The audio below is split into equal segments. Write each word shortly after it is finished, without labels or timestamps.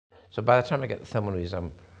So by the time I get to Thelma Louise,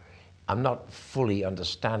 I'm not fully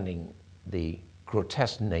understanding the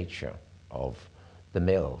grotesque nature of the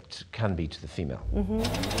male can be to the female.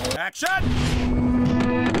 Mm-hmm. Action!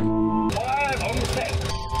 Live on set.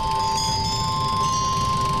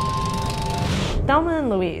 Thelma and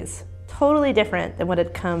Louise, totally different than what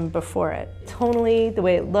had come before it. Tonally, the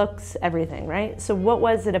way it looks, everything, right? So what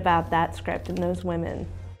was it about that script and those women?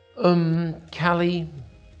 Callie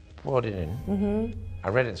brought it in. Mm-hmm. I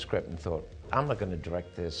read the script and thought, I'm not going to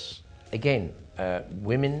direct this. Again,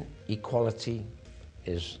 women equality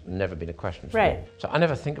is never been a question for me. So I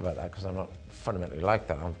never think about that because I'm not fundamentally like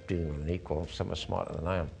that. I'm dealing with an equal, someone smarter than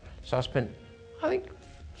I am. So I spent, I think,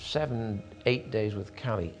 7, 8 days with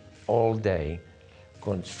Callie all day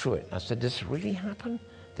going through it. I said, does this really happen?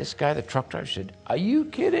 This guy, the truck driver, said, are you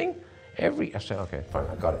kidding? I said, okay, fine,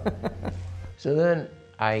 I got it. So then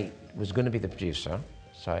I was going to be the producer,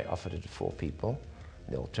 so I offered it to 4 people.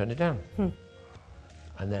 They all turned it down.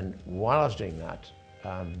 And then while I was doing that,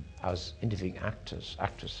 I was interviewing actors,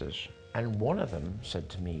 actresses, and one of them said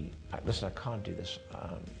to me, listen, I can't do this.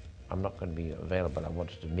 I'm not going to be available. I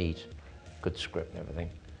wanted to meet, good script and everything.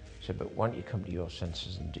 I said, but why don't you come to your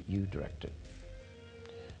senses and you direct it?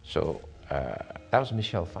 So that was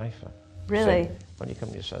Michelle Pfeiffer. Really? Said, why don't you come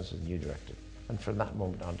to your senses and you direct it? And from that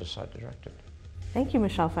moment on, I decided to direct it. Thank you,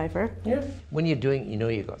 Michelle Pfeiffer. Yeah. When you're doing, you know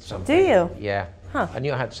you got something. Do you? Yeah. Huh. I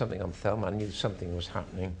knew I had something on Thelma. I knew something was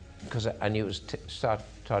happening because I knew it was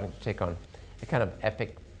starting to take on a kind of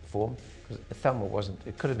epic form. Because Thelma wasn't,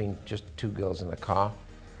 it could have been just 2 girls in a car.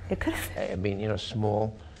 It could have. I mean, you know,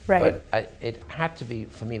 small. Right. But it had to be,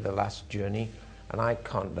 for me, the last journey. And I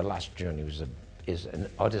can't, the last journey is an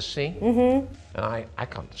odyssey. Mm-hmm. And I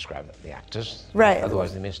can't describe it, the actors. Right.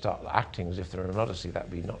 Otherwise they may start acting as if they're in an odyssey.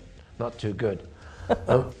 That'd be not too good.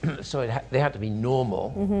 So they had to be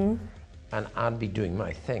normal, and I'd be doing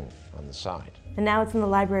my thing on the side. And now it's in the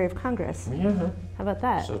Library of Congress. Yeah. How about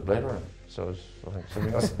that? So it's Blade Runner. So it's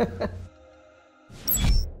something else.